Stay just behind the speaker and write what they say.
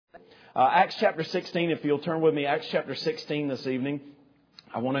Acts chapter 16, if you'll turn with me, Acts chapter 16 this evening.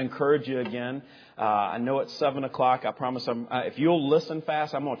 I want to encourage you again. I know it's 7 o'clock. I promise if you'll listen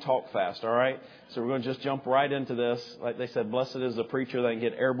fast, I'm going to talk fast, all right? So we're going to just jump right into this. Like they said, blessed is the preacher that can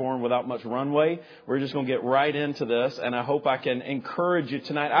get airborne without much runway. We're just going to get right into this, and I hope I can encourage you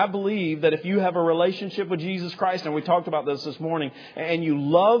tonight. I believe that if you have a relationship with Jesus Christ, and we talked about this morning, and you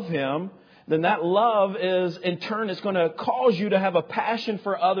love Him, then that love is, in turn, it's going to cause you to have a passion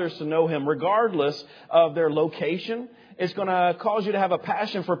for others to know Him, regardless of their location. It's going to cause you to have a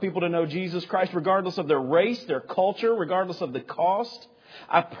passion for people to know Jesus Christ, regardless of their race, their culture, regardless of the cost.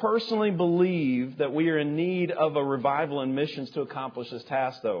 I personally believe that we are in need of a revival in missions to accomplish this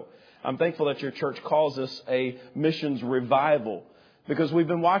task, though. I'm thankful that your church calls this a missions revival, because we've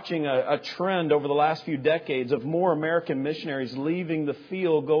been watching a trend over the last few decades of more American missionaries leaving the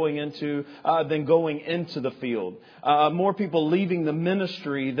field than going into the field. More people leaving the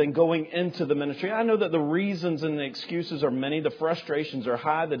ministry than going into the ministry. I know that the reasons and the excuses are many. The frustrations are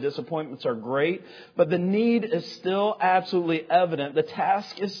high. The disappointments are great. But the need is still absolutely evident. The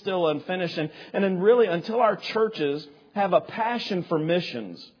task is still unfinished. And then really, until our churches have a passion for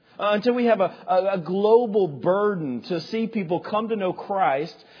missions, until we have a global burden to see people come to know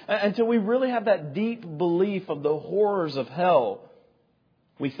Christ, until we really have that deep belief of the horrors of hell,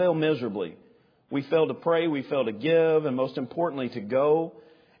 we fail miserably. We fail to pray, we fail to give, and most importantly, to go.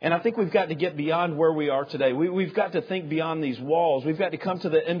 And I think we've got to get beyond where we are today. We've got to think beyond these walls. We've got to come to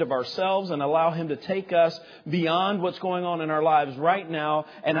the end of ourselves and allow Him to take us beyond what's going on in our lives right now.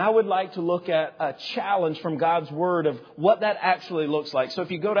 And I would like to look at a challenge from God's Word of what that actually looks like. So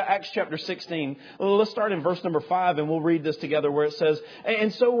if you go to Acts chapter 16, let's start in verse number 5, and we'll read this together, where it says,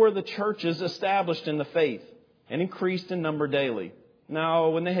 "And so were the churches established in the faith and increased in number daily. Now,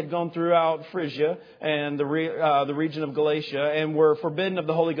 when they had gone throughout Phrygia and the region of Galatia and were forbidden of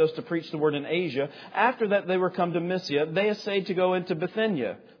the Holy Ghost to preach the word in Asia, after that they were come to Mysia, they essayed to go into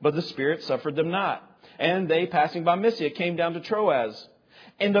Bithynia, but the Spirit suffered them not. And they, passing by Mysia, came down to Troas.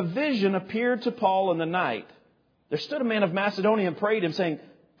 And a vision appeared to Paul in the night. There stood a man of Macedonia and prayed him, saying,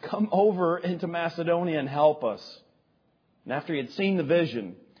 'Come over into Macedonia and help us.' And after he had seen the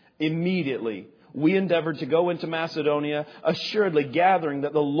vision, immediately we endeavored to go into Macedonia, assuredly gathering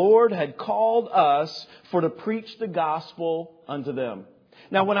that the Lord had called us for to preach the gospel unto them."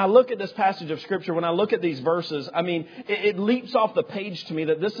 Now, when I look at this passage of Scripture, when I look at these verses, it leaps off the page to me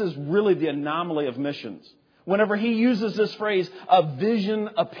that this is really the anomaly of missions. Whenever he uses this phrase, a vision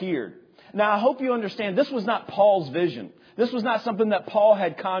appeared. Now, I hope you understand, this was not Paul's vision. This was not something that Paul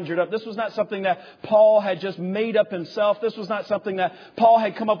had conjured up. This was not something that Paul had just made up himself. This was not something that Paul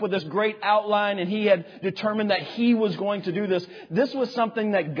had come up with this great outline and he had determined that he was going to do this. This was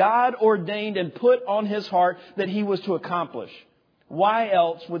something that God ordained and put on his heart that he was to accomplish. Why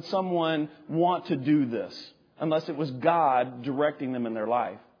else would someone want to do this unless it was God directing them in their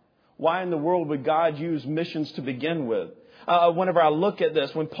life? Why in the world would God use missions to begin with? Whenever I look at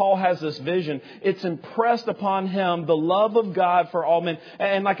this, when Paul has this vision, it's impressed upon him the love of God for all men.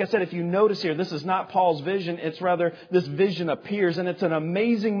 And like I said, if you notice here, this is not Paul's vision. It's rather this vision appears. And it's an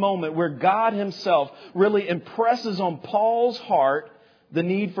amazing moment where God Himself really impresses on Paul's heart the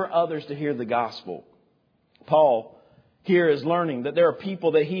need for others to hear the gospel. Paul here is learning that there are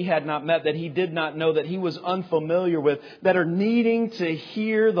people that he had not met, that he did not know, that he was unfamiliar with, that are needing to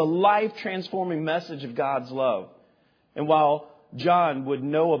hear the life-transforming message of God's love. And while John would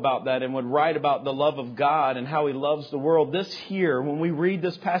know about that and would write about the love of God and how He loves the world, this here, when we read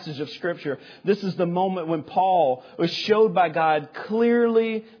this passage of Scripture, this is the moment when Paul was showed by God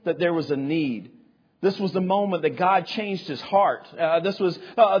clearly that there was a need. This was the moment that God changed his heart. This was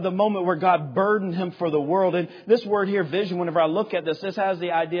the moment where God burdened him for the world. And this word here, vision, whenever I look at this has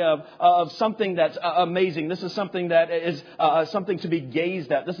the idea of something that's amazing. This is something that is something to be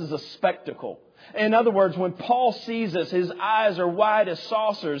gazed at. This is a spectacle. In other words, when Paul sees this, his eyes are wide as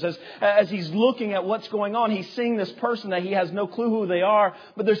saucers. As he's looking at what's going on, he's seeing this person that he has no clue who they are,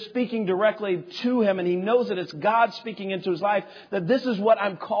 but they're speaking directly to him. And he knows that it's God speaking into his life, that this is what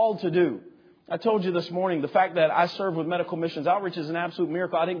I'm called to do. I told you this morning, the fact that I serve with medical missions outreach is an absolute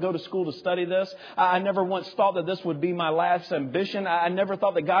miracle. I didn't go to school to study this. I never once thought that this would be my life's ambition. I never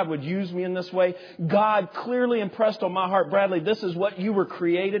thought that God would use me in this way. God clearly impressed on my heart, Bradley, this is what you were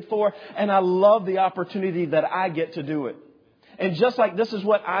created for. And I love the opportunity that I get to do it. And just like this is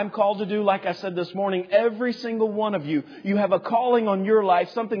what I'm called to do, like I said this morning, every single one of you, you have a calling on your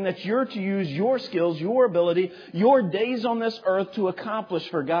life, something that you're to use your skills, your ability, your days on this earth to accomplish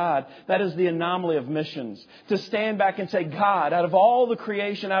for God. That is the anomaly of missions. To stand back and say, God, out of all the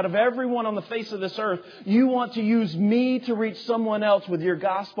creation, out of everyone on the face of this earth, you want to use me to reach someone else with your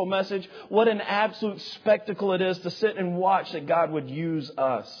gospel message. What an absolute spectacle it is to sit and watch that God would use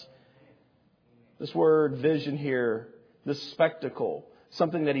us. This word vision here, this spectacle,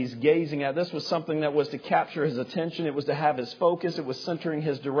 something that he's gazing at. This was something that was to capture his attention. It was to have his focus. It was centering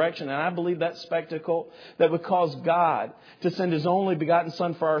his direction. And I believe that spectacle that would cause God to send his only begotten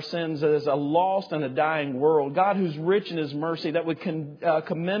Son for our sins as a lost and a dying world. God who's rich in his mercy, that would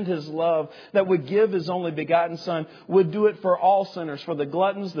commend his love, that would give his only begotten Son, would do it for all sinners, for the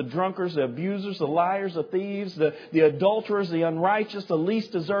gluttons, the drunkards, the abusers, the liars, the thieves, the adulterers, the unrighteous, the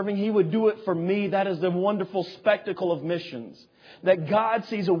least deserving. He would do it for me. That is the wonderful spectacle of missions. That God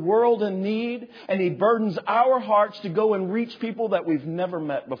sees a world in need and He burdens our hearts to go and reach people that we've never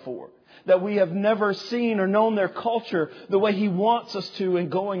met before. That we have never seen or known their culture the way He wants us to in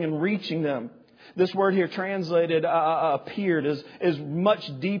going and reaching them. This word here translated appeared is much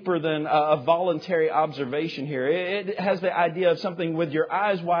deeper than a voluntary observation here. It has the idea of something with your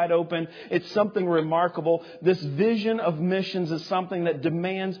eyes wide open. It's something remarkable. This vision of missions is something that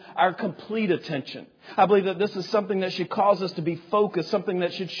demands our complete attention. I believe that this is something that should cause us to be focused, something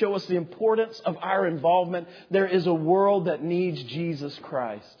that should show us the importance of our involvement. There is a world that needs Jesus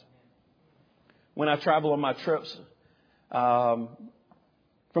Christ. When I travel on my trips,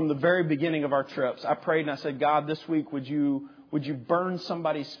 from the very beginning of our trips, I prayed and I said, God, this week, would you burn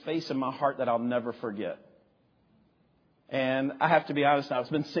somebody's face in my heart that I'll never forget? And I have to be honest now, it's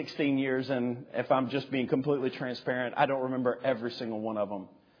been 16 years, and if I'm just being completely transparent, I don't remember every single one of them.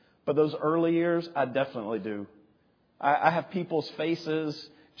 But those early years, I definitely do. I have people's faces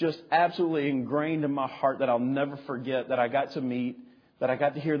just absolutely ingrained in my heart that I'll never forget, that I got to meet, that I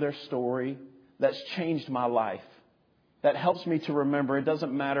got to hear their story, that's changed my life. That helps me to remember it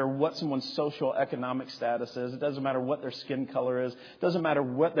doesn't matter what someone's social economic status is. It doesn't matter what their skin color is. It doesn't matter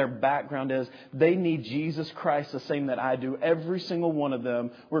what their background is. They need Jesus Christ the same that I do. Every single one of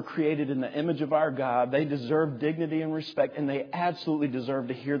them were created in the image of our God. They deserve dignity and respect, and they absolutely deserve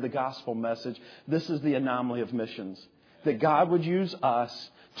to hear the gospel message. This is the anomaly of missions. That God would use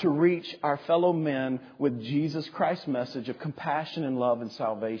us to reach our fellow men with Jesus Christ's message of compassion and love and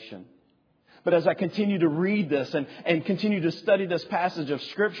salvation. But as I continue to read this and continue to study this passage of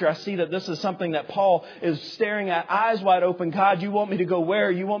Scripture, I see that this is something that Paul is staring at, eyes wide open. God, you want me to go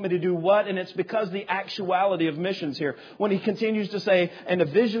where? You want me to do what? And it's because the actuality of missions here. When he continues to say, and a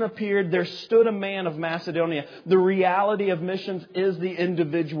vision appeared, there stood a man of Macedonia. The reality of missions is the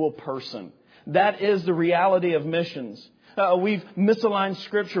individual person. That is the reality of missions. We've misaligned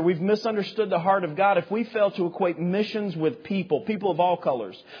Scripture. We've misunderstood the heart of God if we fail to equate missions with people of all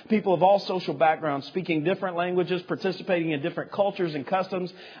colors, people of all social backgrounds, speaking different languages, participating in different cultures and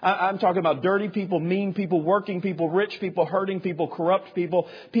customs. I'm talking about dirty people, mean people, working people, rich people, hurting people, corrupt people.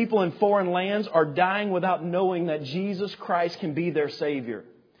 People in foreign lands are dying without knowing that Jesus Christ can be their Savior.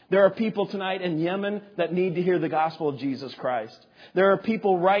 There are people tonight in Yemen that need to hear the gospel of Jesus Christ. There are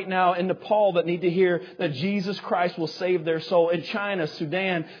people right now in Nepal that need to hear that Jesus Christ will save their soul. In China,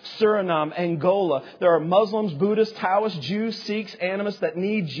 Sudan, Suriname, Angola, there are Muslims, Buddhists, Taoists, Jews, Sikhs, animists that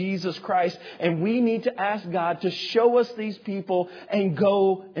need Jesus Christ. And we need to ask God to show us these people and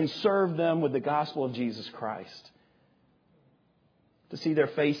go and serve them with the gospel of Jesus Christ. To see their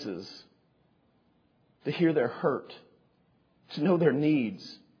faces, to hear their hurt, to know their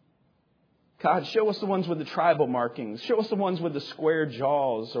needs. God, show us the ones with the tribal markings. Show us the ones with the square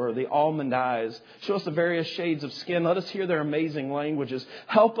jaws or the almond eyes. Show us the various shades of skin. Let us hear their amazing languages.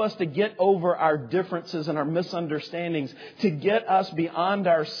 Help us to get over our differences and our misunderstandings, to get us beyond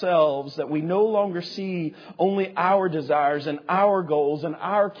ourselves, that we no longer see only our desires and our goals and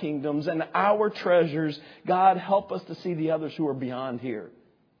our kingdoms and our treasures. God, help us to see the others who are beyond here.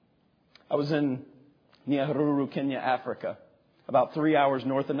 I was in Nyahururu, Kenya, Africa, about 3 hours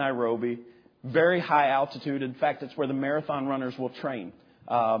north of Nairobi. Very high altitude. In fact, it's where the marathon runners will train.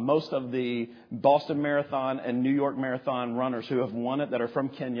 Most of the Boston Marathon and New York Marathon runners who have won it that are from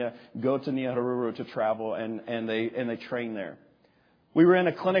Kenya go to Nyahururu to travel, and they train there. We were in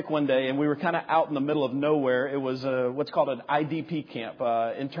a clinic one day, and we were kind of out in the middle of nowhere. It was what's called an IDP camp,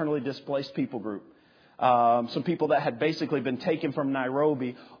 internally displaced people group. Some people that had basically been taken from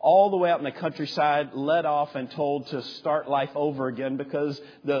Nairobi all the way out in the countryside, led off and told to start life over again because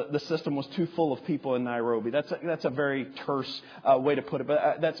the system was too full of people in Nairobi. That's a very terse way to put it,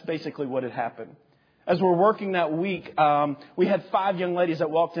 but that's basically what had happened. As we're working that week, we had 5 young ladies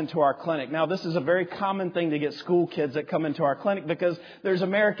that walked into our clinic. Now, this is a very common thing to get school kids that come into our clinic because there's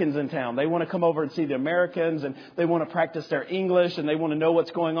Americans in town. They want to come over and see the Americans, and they want to practice their English, and they want to know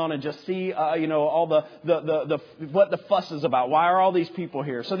what's going on and just see, all the what the fuss is about. Why are all these people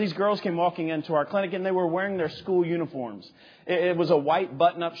here? So these girls came walking into our clinic, and they were wearing their school uniforms. It was a white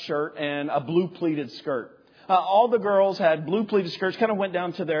button-up shirt and a blue pleated skirt. All the girls had blue pleated skirts, kind of went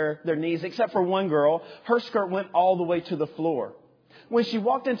down to their knees, except for one girl. Her skirt went all the way to the floor. When she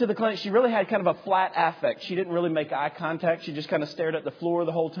walked into the clinic, she really had kind of a flat affect. She didn't really make eye contact. She just kind of stared at the floor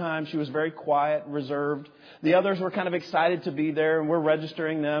the whole time. She was very quiet, reserved. The others were kind of excited to be there, and we're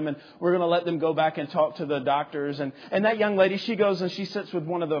registering them, and we're going to let them go back and talk to the doctors. And that young lady, she goes and she sits with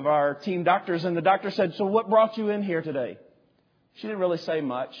one of our team doctors, and the doctor said, "So what brought you in here today?" She didn't really say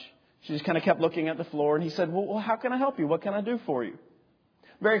much. She just kind of kept looking at the floor, and he said, well, how can I help you? What can I do for you?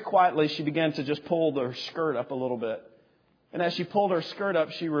 Very quietly, she began to just pull her skirt up a little bit. And as she pulled her skirt up,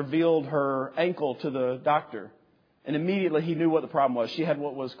 she revealed her ankle to the doctor. And immediately he knew what the problem was. She had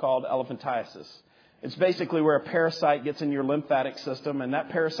what was called elephantiasis. It's basically where a parasite gets in your lymphatic system, and that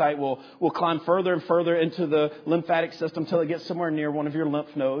parasite will climb further and further into the lymphatic system till it gets somewhere near one of your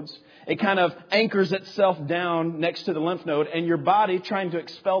lymph nodes. It kind of anchors itself down next to the lymph node, and your body, trying to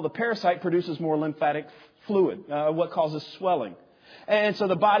expel the parasite, produces more lymphatic fluid, what causes swelling. And so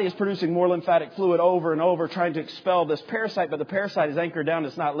the body is producing more lymphatic fluid over and over, trying to expel this parasite, but the parasite is anchored down,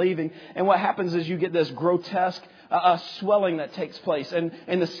 it's not leaving. And what happens is you get this grotesque swelling that takes place, and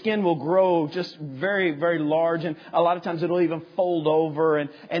the skin will grow just very, very large, and a lot of times it'll even fold over,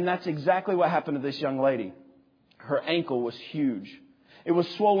 and that's exactly what happened to this young lady. Her ankle was huge. It was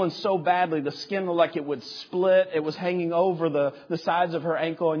swollen so badly, the skin looked like it would split. It was hanging over the sides of her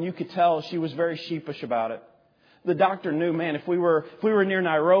ankle, and you could tell she was very sheepish about it. The doctor knew, man, if we were near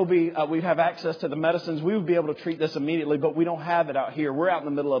Nairobi, we'd have access to the medicines. We would be able to treat this immediately, but we don't have it out here. We're out in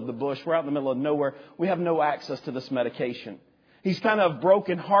the middle of the bush. We're out in the middle of nowhere. We have no access to this medication. He's kind of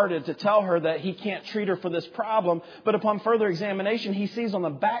brokenhearted to tell her that he can't treat her for this problem. But upon further examination, he sees on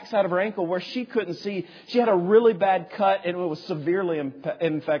the backside of her ankle where she couldn't see, she had a really bad cut and it was severely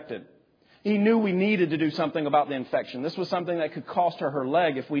infected. He knew we needed to do something about the infection. This was something that could cost her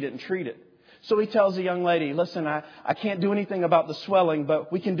leg if we didn't treat it. So he tells the young lady, listen, I can't do anything about the swelling,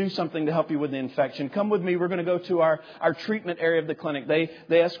 but we can do something to help you with the infection. Come with me. We're going to go to our treatment area of the clinic. They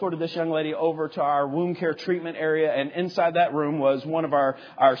escorted this young lady over to our wound care treatment area. And inside that room was one of our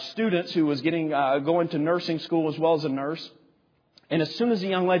students who was going to nursing school as well as a nurse. And as soon as the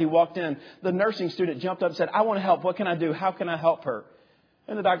young lady walked in, the nursing student jumped up and said, I want to help. What can I do? How can I help her?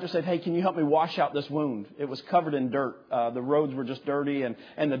 And the doctor said, hey, can you help me wash out this wound? It was covered in dirt. The roads were just dirty, and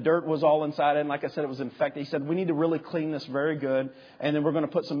the dirt was all inside it. And like I said, it was infected. He said, we need to really clean this very good. And then we're going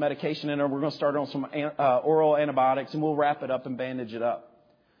to put some medication in it. We're going to start on some oral antibiotics, and we'll wrap it up and bandage it up.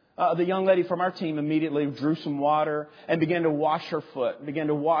 The young lady from our team immediately drew some water and began to wash her foot, began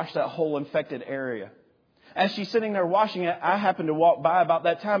to wash that whole infected area. As she's sitting there washing it, I happened to walk by about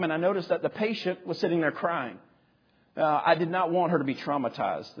that time, and I noticed that the patient was sitting there crying. I did not want her to be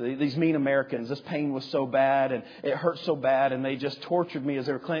traumatized. These mean Americans, this pain was so bad and it hurt so bad, and they just tortured me as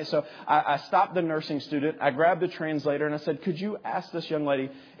they were cleaning. So I stopped the nursing student. I grabbed the translator and I said, could you ask this young lady,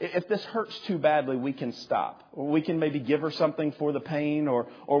 if this hurts too badly, we can stop. Or we can maybe give her something for the pain, or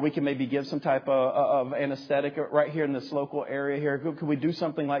we can maybe give some type of anesthetic right here in this local area here. Could we do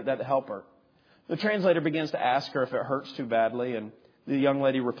something like that to help her? The translator begins to ask her if it hurts too badly, and the young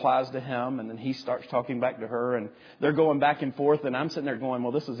lady replies to him, and then he starts talking back to her, and they're going back and forth, and I'm sitting there going,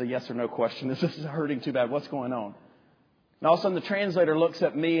 well, this is a yes or no question. This is hurting too bad. What's going on? And all of a sudden the translator looks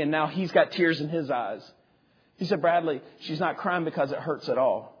at me, and now he's got tears in his eyes. He said, Bradley, she's not crying because it hurts at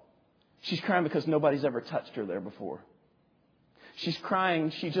all. She's crying because nobody's ever touched her there before. She's crying.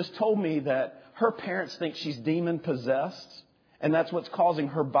 She just told me that her parents think she's demon possessed, and that's what's causing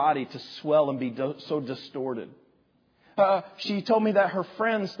her body to swell and be so distorted. She told me that her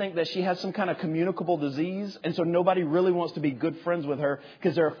friends think that she has some kind of communicable disease, and so nobody really wants to be good friends with her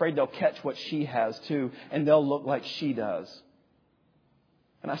because they're afraid they'll catch what she has too, and they'll look like she does.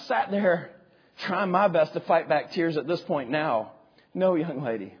 And I sat there trying my best to fight back tears at this point now. No, young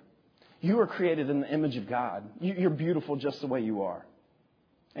lady, you were created in the image of God. You're beautiful just the way you are.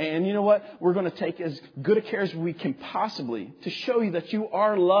 And you know what? We're going to take as good a care as we can possibly to show you that you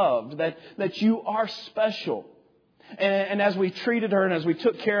are loved, that you are special. And as we treated her and as we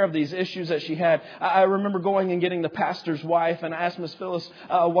took care of these issues that she had, I remember going and getting the pastor's wife, and I asked Miss Phyllis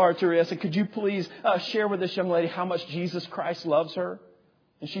Warturi, I said, could you please share with this young lady how much Jesus Christ loves her?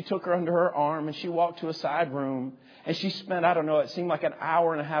 And she took her under her arm and she walked to a side room. And she spent, I don't know, it seemed like an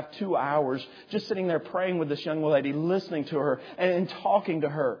hour and a half, 2 hours, just sitting there praying with this young lady, listening to her and talking to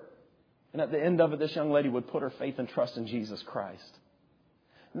her. And at the end of it, this young lady would put her faith and trust in Jesus Christ.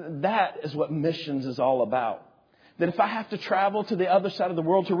 That is what missions is all about. That if I have to travel to the other side of the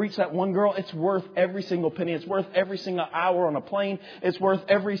world to reach that one girl, it's worth every single penny. It's worth every single hour on a plane. It's worth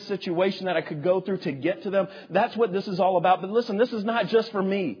every situation that I could go through to get to them. That's what this is all about. But listen, this is not just for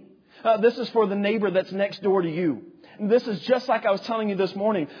me. This is for the neighbor that's next door to you. This is just like I was telling you this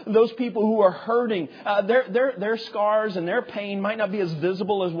morning. Those people who are hurting, their scars and their pain might not be as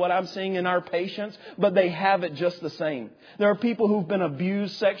visible as what I'm seeing in our patients, but they have it just the same. There are people who've been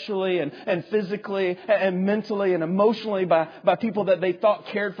abused sexually and physically and mentally and emotionally by people that they thought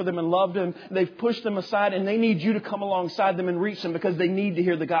cared for them and loved them. They've pushed them aside, and they need you to come alongside them and reach them because they need to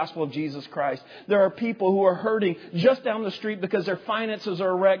hear the gospel of Jesus Christ. There are people who are hurting just down the street because their finances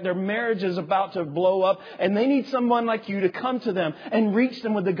are wrecked, their marriage is about to blow up, and they need someone like you to come to them and reach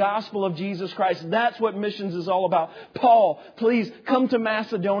them with the gospel of Jesus Christ. That's what missions is all about. Paul, please come to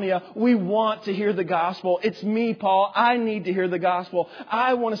Macedonia. We want to hear the gospel. It's me, Paul. I need to hear the gospel.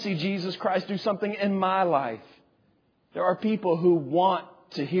 I want to see Jesus Christ do something in my life. There are people who want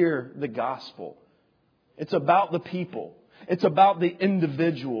to hear the gospel. It's about the people. It's about the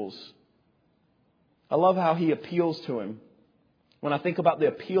individuals. I love how he appeals to him. When I think about the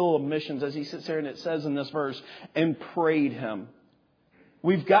appeal of missions, as he sits there and it says in this verse, and prayed him.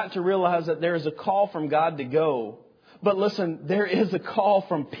 We've got to realize that there is a call from God to go. But listen, there is a call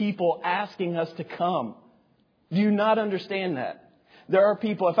from people asking us to come. Do you not understand that? There are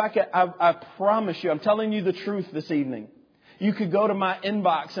people, I promise you, I'm telling you the truth this evening. You could go to my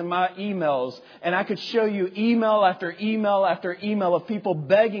inbox and my emails, and I could show you email after email after email of people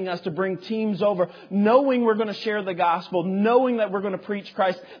begging us to bring teams over, knowing we're going to share the gospel, knowing that we're going to preach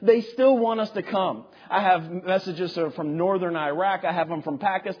Christ. They still want us to come. I have messages from northern Iraq. I have them from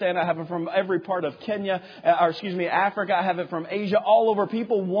Pakistan. I have them from every part of Africa. I have it from Asia, all over.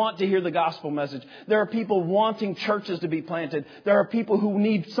 People want to hear the gospel message. There are people wanting churches to be planted. There are people who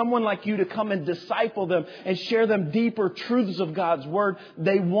need someone like you to come and disciple them and share them deeper truths of God's Word.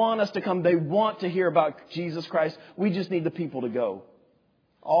 They want us to come. They want to hear about Jesus Christ. We just need the people to go.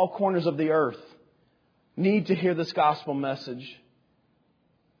 All corners of the earth need to hear this gospel message.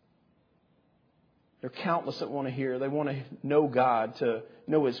 There are countless that want to hear. They want to know God, to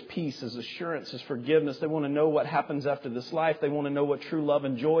know His peace, His assurance, His forgiveness. They want to know what happens after this life. They want to know what true love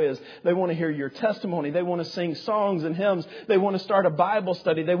and joy is. They want to hear your testimony. They want to sing songs and hymns. They want to start a Bible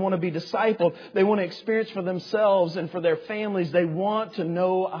study. They want to be discipled. They want to experience for themselves and for their families. They want to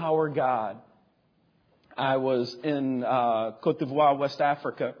know our God. I was in Côte d'Ivoire, West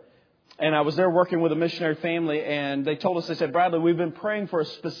Africa. And I was there working with a missionary family, and they told us, they said, Bradley, we've been praying for a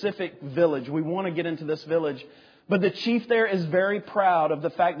specific village. We want to get into this village. But the chief there is very proud of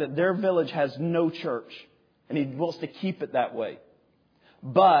the fact that their village has no church. And he wants to keep it that way.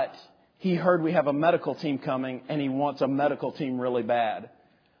 But he heard we have a medical team coming, and he wants a medical team really bad.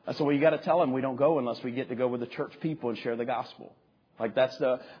 I said, well, you got to tell him we don't go unless we get to go with the church people and share the gospel. Like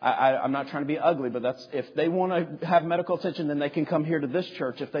I'm not trying to be ugly, but that's, if they want to have medical attention, then they can come here to this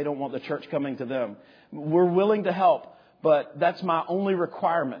church if they don't want the church coming to them. We're willing to help, but that's my only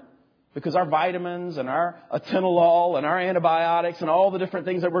requirement. Because our vitamins and our atenolol and our antibiotics and all the different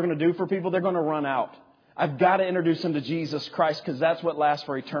things that we're going to do for people, they're going to run out. I've got to introduce them to Jesus Christ because that's what lasts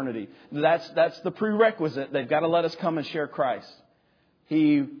for eternity. That's the prerequisite. They've got to let us come and share Christ.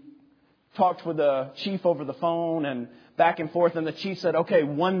 He talked with the chief over the phone and back and forth. And the chief said, okay,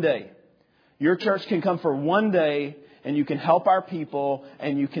 one day, your church can come for one day and you can help our people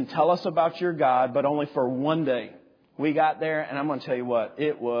and you can tell us about your God, but only for one day. We got there, and I'm going to tell you what,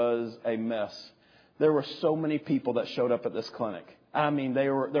 it was a mess. There were so many people that showed up at this clinic. I mean,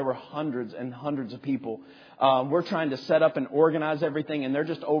 there were hundreds and hundreds of people. We're trying to set up and organize everything, and they're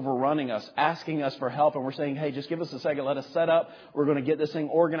just overrunning us, asking us for help. And we're saying, hey, just give us a second. Let us set up. We're going to get this thing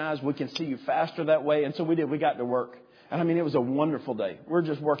organized. We can see you faster that way. And so we did. We got to work. And I mean, it was a wonderful day. We're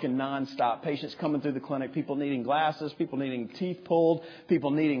just working nonstop. Patients coming through the clinic, people needing glasses, people needing teeth pulled,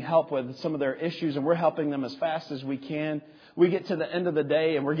 people needing help with some of their issues, and we're helping them as fast as we can. We get to the end of the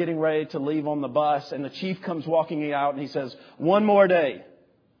day, and we're getting ready to leave on the bus, and the chief comes walking out, and he says, one more day.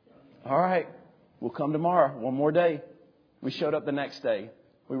 All right, we'll come tomorrow. One more day. We showed up the next day.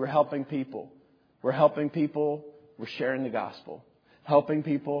 We were helping people. We're helping people. We're sharing the gospel. Helping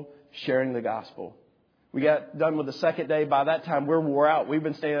people, sharing the gospel. We got done with the second day. By that time, we're wore out. We've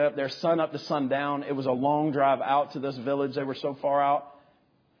been staying up there sun up to sundown. It was a long drive out to this village. They were so far out.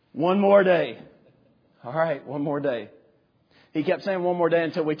 One more day. All right, one more day. He kept saying one more day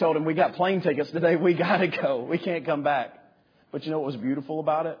until we told him, we got plane tickets today. We got to go. We can't come back. But you know what was beautiful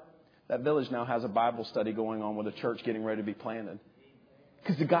about it? That village now has a Bible study going on with a church getting ready to be planted.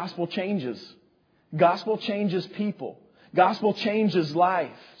 Because the gospel changes. Gospel changes people. Gospel changes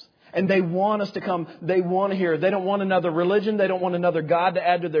lives. And they want us to come. They want to hear. They don't want another religion. They don't want another God to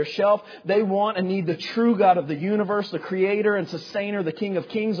add to their shelf. They want and need the true God of the universe, the Creator and Sustainer, the King of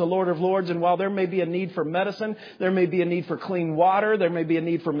Kings, the Lord of Lords. And while there may be a need for medicine, there may be a need for clean water, there may be a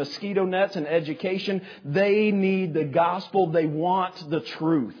need for mosquito nets and education, they need the gospel. They want the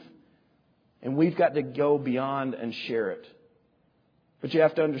truth. And we've got to go beyond and share it. But you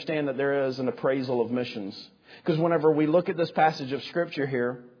have to understand that there is an appraisal of missions. Because whenever we look at this passage of Scripture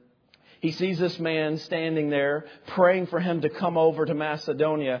here, he sees this man standing there praying for him to come over to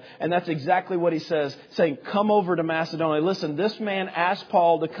Macedonia. And that's exactly what he says, saying, come over to Macedonia. Listen, this man asked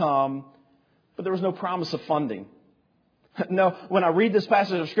Paul to come, but there was no promise of funding. No, when I read this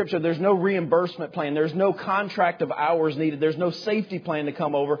passage of Scripture, there's no reimbursement plan. There's no contract of hours needed. There's no safety plan to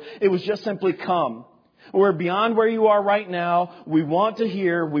come over. It was just simply come. We're beyond where you are right now. We want to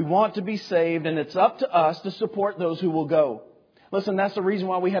hear. We want to be saved. And it's up to us to support those who will go. Listen, that's the reason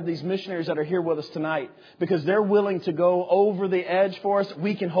why we have these missionaries that are here with us tonight. Because they're willing to go over the edge for us.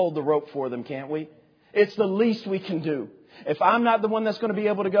 We can hold the rope for them, can't we? It's the least we can do. If I'm not the one that's going to be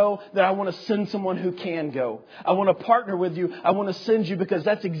able to go, then I want to send someone who can go. I want to partner with you. I want to send you because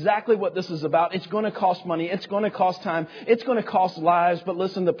that's exactly what this is about. It's going to cost money. It's going to cost time. It's going to cost lives. But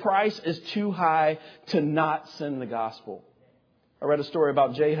listen, the price is too high to not send the gospel. I read a story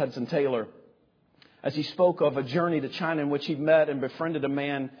about J. Hudson Taylor as he spoke of a journey to China in which he met and befriended a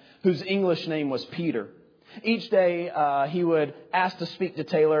man whose English name was Peter. Each day he would ask to speak to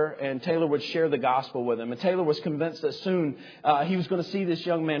Taylor, and Taylor would share the gospel with him. And Taylor was convinced that soon he was going to see this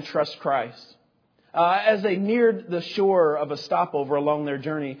young man trust Christ. As they neared the shore of a stopover along their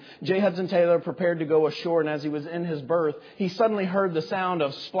journey, J. Hudson Taylor prepared to go ashore, and as he was in his berth, he suddenly heard the sound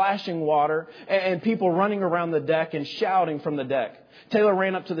of splashing water and people running around the deck and shouting from the deck. Taylor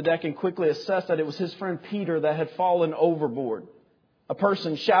ran up to the deck and quickly assessed that it was his friend Peter that had fallen overboard. A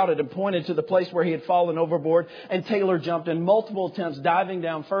person shouted and pointed to the place where he had fallen overboard, and Taylor jumped in multiple attempts, diving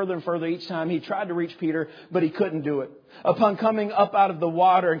down further and further each time. He tried to reach Peter, but he couldn't do it. Upon coming up out of the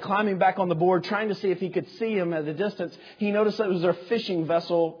water and climbing back on the board, trying to see if he could see him at a distance, he noticed that it was a fishing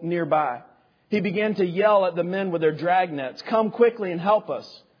vessel nearby. He began to yell at the men with their drag nets, "Come quickly and help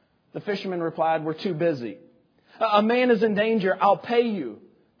us." The fishermen replied, "We're too busy." "A man is in danger. I'll pay you."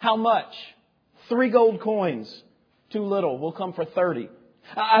 "How much?" 3 gold coins. "Too little. We'll come for 30.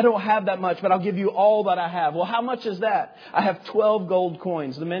 "I don't have that much, but I'll give you all that I have." "Well, how much is that?" "I have 12 gold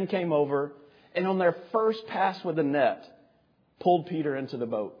coins. The men came over, and on their first pass with the net, pulled Peter into the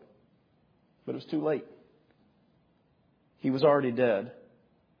boat. But it was too late. He was already dead.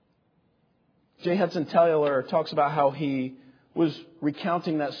 J. Hudson Taylor talks about how he was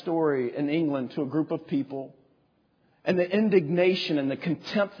recounting that story in England to a group of people, and the indignation and the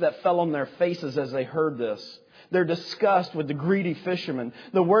contempt that fell on their faces as they heard this. Their disgust with the greedy fishermen.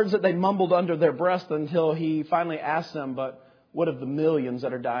 The words that they mumbled under their breath until he finally asked them, "But what of the millions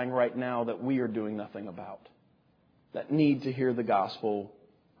that are dying right now that we are doing nothing about? That need to hear the gospel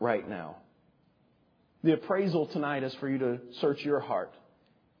right now?" The appraisal tonight is for you to search your heart.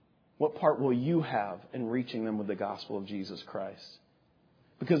 What part will you have in reaching them with the gospel of Jesus Christ?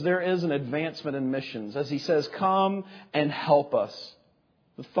 Because there is an advancement in missions. As he says, "Come and help us."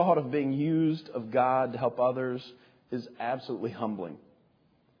 The thought of being used of God to help others is absolutely humbling.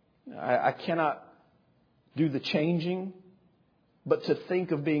 I cannot do the changing, but to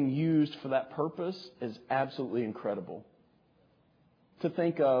think of being used for that purpose is absolutely incredible. To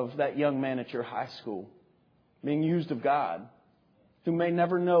think of that young man at your high school being used of God, who may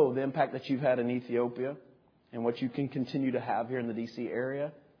never know the impact that you've had in Ethiopia and what you can continue to have here in the D.C.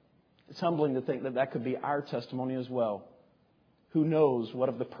 area. It's humbling to think that that could be our testimony as well. Who knows what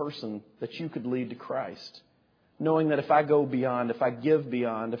of the person that you could lead to Christ? Knowing that if I go beyond, if I give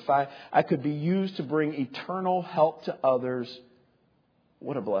beyond, if I could be used to bring eternal help to others,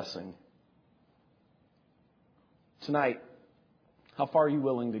 what a blessing. Tonight, how far are you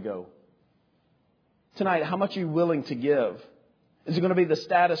willing to go? Tonight, how much are you willing to give? Is it going to be the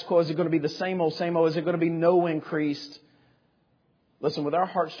status quo? Is it going to be the same old, same old? Is it going to be no increased? Listen, with our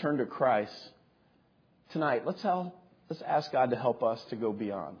hearts turned to Christ, tonight, let's ask God to help us to go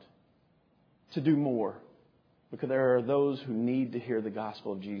beyond, to do more, because there are those who need to hear the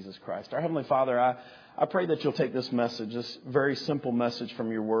gospel of Jesus Christ. Our Heavenly Father, I pray that you'll take this message, this very simple message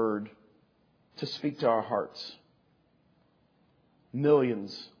from your word, to speak to our hearts.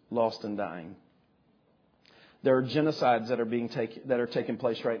 Millions lost and dying. There are genocides that are taking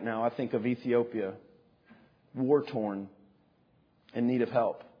place right now. I think of Ethiopia, war-torn, in need of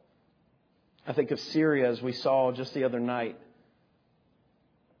help. I think of Syria, as we saw just the other night.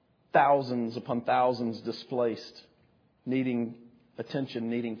 Thousands upon thousands displaced, needing attention,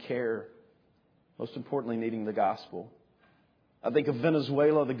 needing care, most importantly, needing the gospel. I think of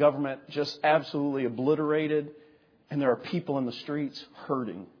Venezuela, the government just absolutely obliterated, and there are people in the streets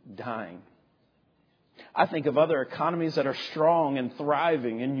hurting, dying. I think of other economies that are strong and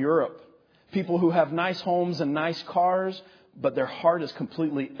thriving in Europe. People who have nice homes and nice cars, but their heart is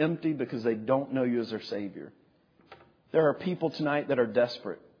completely empty because they don't know you as their Savior. There are people tonight that are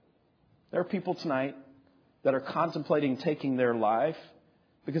desperate. There are people tonight that are contemplating taking their life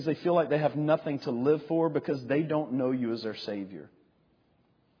because they feel like they have nothing to live for because they don't know you as their Savior.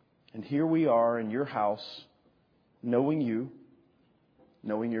 And here we are in your house, knowing you,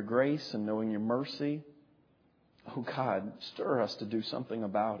 knowing your grace and knowing your mercy. Oh God, stir us to do something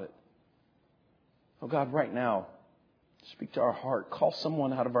about it. Oh God, right now, speak to our heart. Call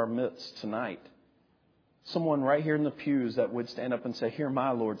someone out of our midst tonight. Someone right here in the pews that would stand up and say, "Here,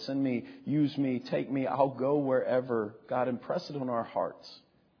 my Lord, send me, use me, take me. I'll go wherever." God, impress it on our hearts.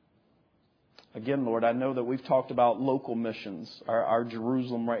 Again, Lord, I know that we've talked about local missions, our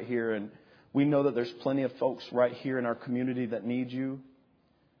Jerusalem right here, and we know that there's plenty of folks right here in our community that need you.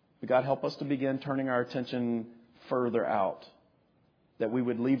 But God, help us to begin turning our attention further out, that we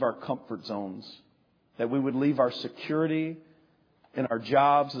would leave our comfort zones, that we would leave our security in our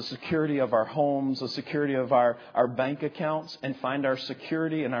jobs, the security of our homes, the security of our bank accounts, and find our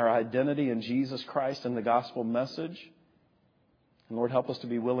security and our identity in Jesus Christ and the gospel message. And Lord, help us to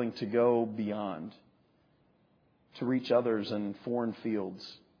be willing to go beyond, to reach others in foreign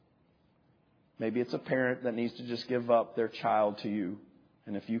fields. Maybe it's a parent that needs to just give up their child to you.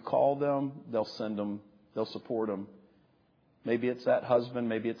 And if you call them, they'll send them, they'll support them. Maybe it's that husband,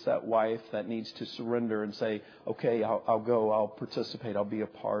 maybe it's that wife that needs to surrender and say, "Okay, I'll go, I'll participate, I'll be a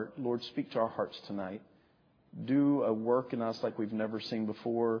part." Lord, speak to our hearts tonight. Do a work in us like we've never seen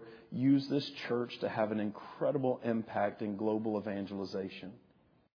before. Use this church to have an incredible impact in global evangelization.